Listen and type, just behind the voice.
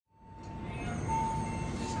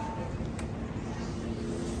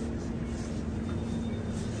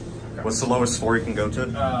Okay. What's the lowest floor you can go to?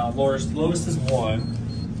 Lowest is 1.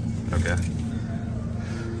 Okay.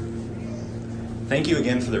 Thank you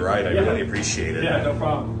again for the ride. I really appreciate it. Yeah, no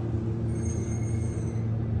problem.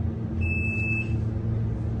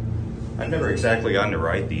 I've never exactly gotten to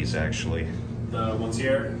ride these, actually. The ones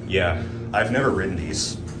here? Yeah, I've never ridden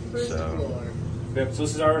these. So. Yep, so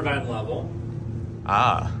this is our event level.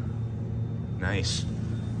 Ah, nice.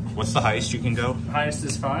 What's the highest you can go? Highest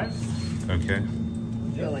is 5. Okay.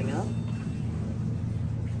 Filling up.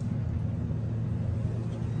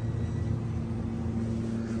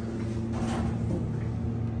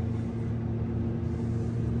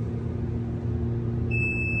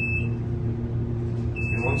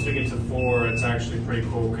 Once we get to 4, it's actually pretty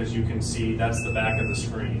cool because you can see that's the back of the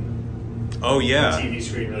screen. Oh yeah. The TV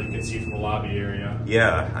screen that you can see from the lobby area.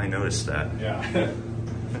 Yeah, I noticed that. Yeah.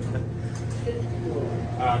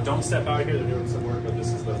 Don't step out here, they're doing some work, but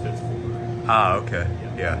this is the 5th floor. Ah, okay.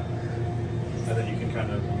 Yeah. And then you can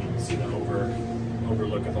kind of see the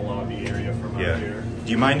overlook of the lobby area from out here.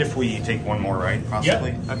 Do you mind if we take one more ride,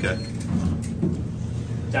 possibly? Yeah. Okay.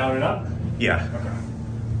 Down and up? Yeah. Okay.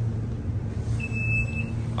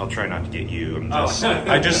 I'll try not to get you.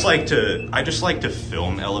 I just like to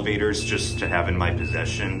film elevators just to have in my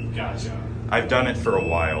possession. Gotcha. I've done it for a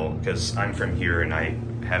while because I'm from here and I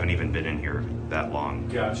haven't even been in here that long.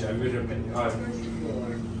 Gotcha. Have you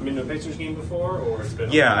been to a Pacers game before, or it's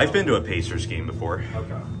been? Yeah, I've been to a Pacers game before.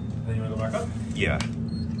 Okay. Then you want to go back up? Yeah.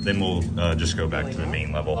 Then we'll just go back to the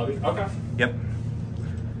main level. Okay. Yep.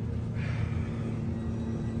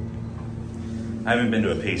 I haven't been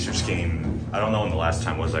to a Pacers game. I don't know when the last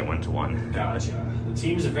time was I went to one. Gotcha. The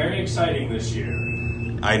team's very exciting this year.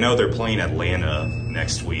 I know they're playing Atlanta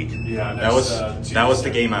next week. Yeah, that was the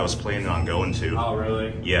game I was planning on going to. Oh,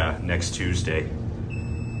 really? Yeah, next Tuesday.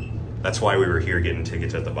 That's why we were here getting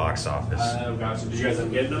tickets at the box office. Gotcha. Did you guys end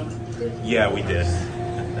up getting them? Yeah, we did.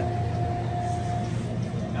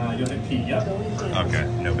 You'll hit P. Yep. Okay,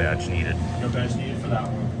 no badge needed. No badge needed for that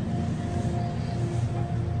one.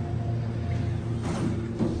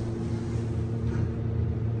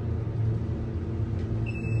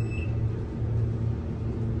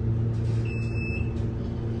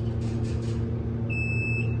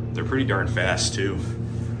 They're pretty darn fast too.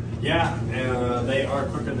 Yeah, they are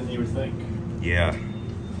quicker than you would think. Yeah.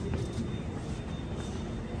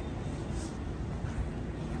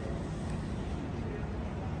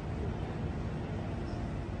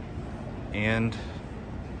 And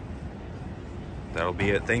that'll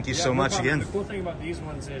be it. Thank you so much again. The cool thing about these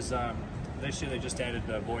ones is this year they just added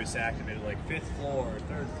the voice activated, like 5th floor,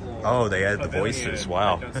 3rd floor. Oh, they added the voices.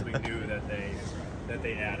 Wow. That's something new that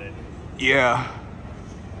they added. Yeah.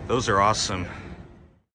 Those are awesome.